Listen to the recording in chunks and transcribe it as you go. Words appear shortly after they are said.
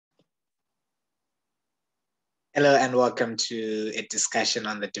Hello and welcome to a discussion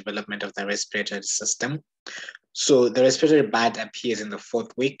on the development of the respiratory system. So the respiratory bud appears in the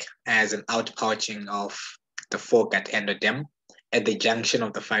fourth week as an outpouching of the foregut endoderm at the junction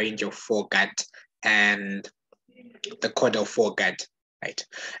of the pharyngeal foregut and the caudal foregut, right?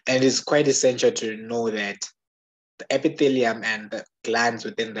 And it's quite essential to know that the epithelium and the glands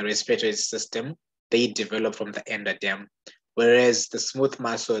within the respiratory system, they develop from the endoderm, whereas the smooth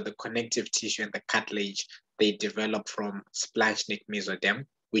muscle, the connective tissue, and the cartilage, they develop from splanchnic mesoderm,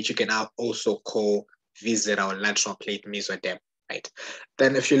 which you can also call visceral lateral plate mesoderm, right?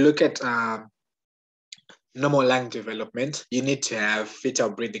 Then if you look at normal lung development, you need to have fetal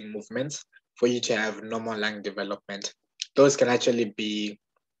breathing movements for you to have normal lung development. Those can actually be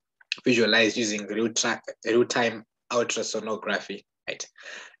visualized using real-time ultrasonography, right?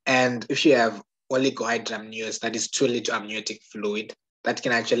 And if you have oligohydramnios, that is too little amniotic fluid, that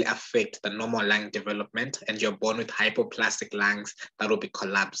can actually affect the normal lung development, and you're born with hypoplastic lungs that will be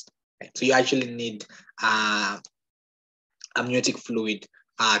collapsed. Right? So you actually need amniotic fluid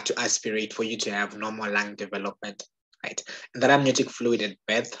to aspirate for you to have normal lung development. Right. And that amniotic fluid at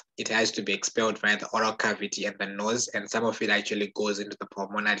birth, it has to be expelled via the oral cavity and the nose, and some of it actually goes into the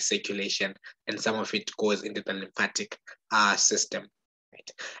pulmonary circulation, and some of it goes into the lymphatic system.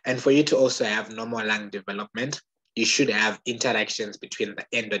 Right. And for you to also have normal lung development, you should have interactions between the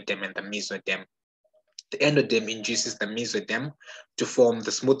endoderm and the mesoderm. The endoderm induces the mesoderm to form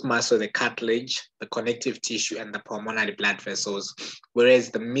the smooth muscle, the cartilage, the connective tissue, and the pulmonary blood vessels,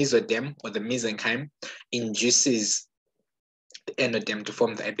 whereas the mesoderm or the mesenchyme induces the endoderm to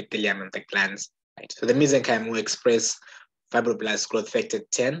form the epithelium and the glands. Right? So the mesenchyme will express fibroblast growth factor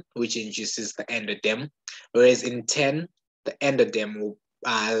 10, which induces the endoderm, whereas in 10, the endoderm will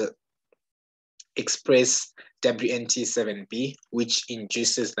express WNT7B, which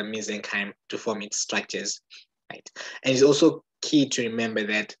induces the mesenchyme to form its structures. Right? And it's also key to remember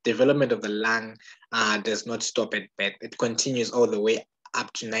that development of the lung does not stop at birth. It continues all the way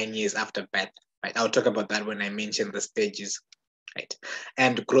up to 9 years after birth. Right? I'll talk about that when I mention the stages. Right?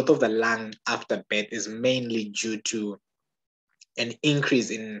 And growth of the lung after birth is mainly due to an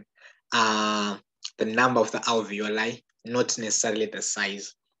increase in the number of the alveoli, not necessarily the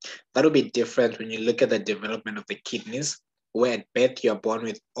size. That will be different when you look at the development of the kidneys, where at birth you're born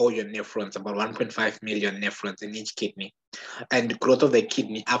with all your nephrons, about 1.5 million nephrons in each kidney. And growth of the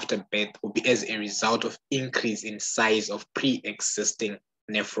kidney after birth will be as a result of increase in size of pre-existing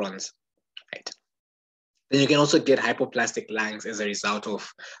nephrons. Right? Then you can also get hypoplastic lungs as a result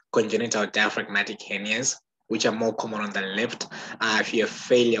of congenital diaphragmatic hernias, which are more common on the left. If you have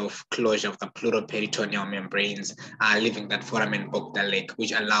failure of closure of the pleuroperitoneal membranes, leaving that foramen Bogda leg,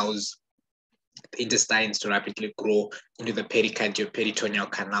 which allows the intestines to rapidly grow into the pericardio-peritoneal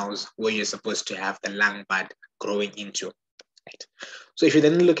canals where you're supposed to have the lung bud growing into. Right? So if you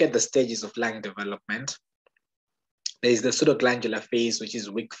then look at the stages of lung development, there is the pseudoglandular phase, which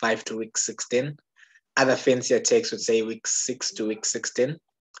is week 5 to week 16. Other fancier texts would say week 6 to week 16.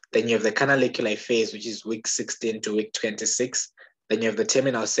 Then you have the canaliculi phase, which is week 16 to week 26. Then you have the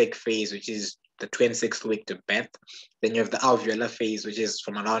terminal sec phase, which is the 26th week to birth. Then you have the alveolar phase, which is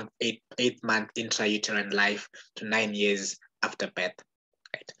from around eight month intrauterine life to 9 years after birth.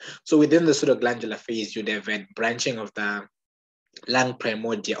 Right. So within the pseudoglandular phase, you'd have had branching of the lung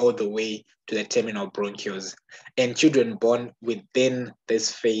primordia all the way to the terminal bronchioles. And children born within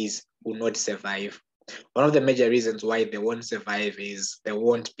this phase will not survive. One of the major reasons why they won't survive is there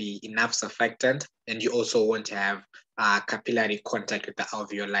won't be enough surfactant, and you also won't have capillary contact with the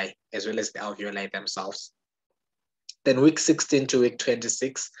alveoli as well as the alveoli themselves. Then week 16 to week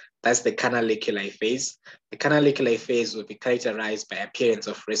 26, that's the canaliculi phase. The canaliculi phase will be characterized by appearance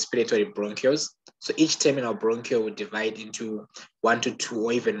of respiratory bronchioles. So each terminal bronchiole will divide into 1 to 2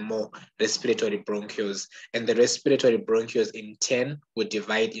 or even more respiratory bronchioles. And the respiratory bronchioles in 10 will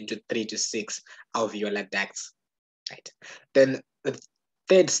divide into 3 to 6 alveolar ducts. Right. Then the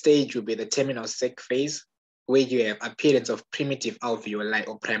third stage will be the terminal sec phase, where you have appearance of primitive alveoli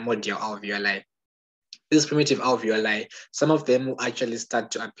or primordial alveoli. These primitive alveoli, some of them will actually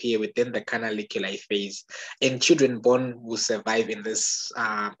start to appear within the canaliculi phase, and children born will survive in this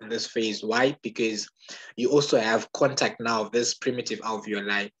phase. Why? Because you also have contact now of this primitive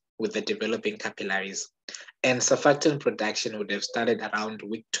alveoli with the developing capillaries, and surfactant production would have started around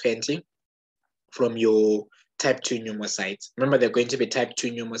week 20 from your type 2 pneumocytes. Remember, they're going to be type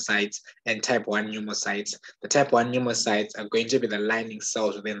 2 pneumocytes and type 1 pneumocytes. The type 1 pneumocytes are going to be the lining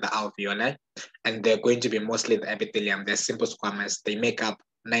cells within the alveoli, and they're going to be mostly the epithelium. They're simple squamous. They make up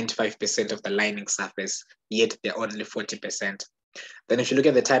 95% of the lining surface, yet they're only 40%. Then if you look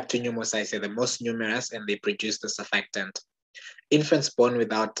at the type 2 pneumocytes, they're the most numerous and they produce the surfactant. Infants born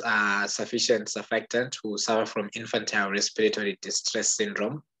without sufficient surfactant who suffer from infantile respiratory distress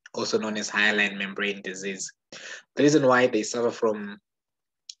syndrome, also known as hyaline membrane disease. The reason why they suffer from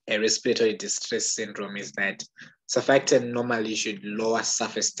a respiratory distress syndrome is that surfactant normally should lower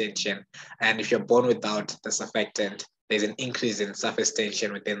surface tension. And if you're born without the surfactant, there's an increase in surface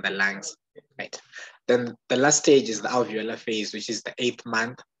tension within the lungs, right? Then the last stage is the alveolar phase, which is the 8th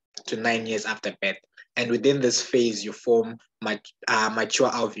month to 9 years after birth. And within this phase, you form mature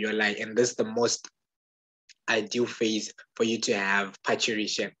alveoli, and this is the most ideal phase for you to have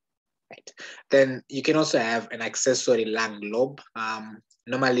parturition. Right. Then you can also have an accessory lung lobe.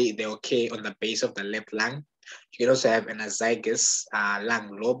 Normally, they occur on the base of the left lung. You can also have an azygous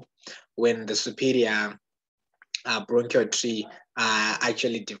lung lobe when the superior bronchial tree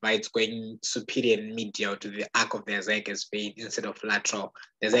actually divides going superior and medial to the arc of the azygous vein instead of lateral.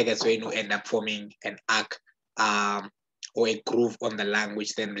 The azygous vein will end up forming an arc or a groove on the lung,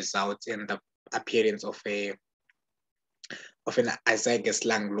 which then results in the appearance of an azygous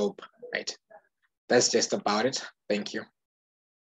lung lobe, right? That's just about it. Thank you.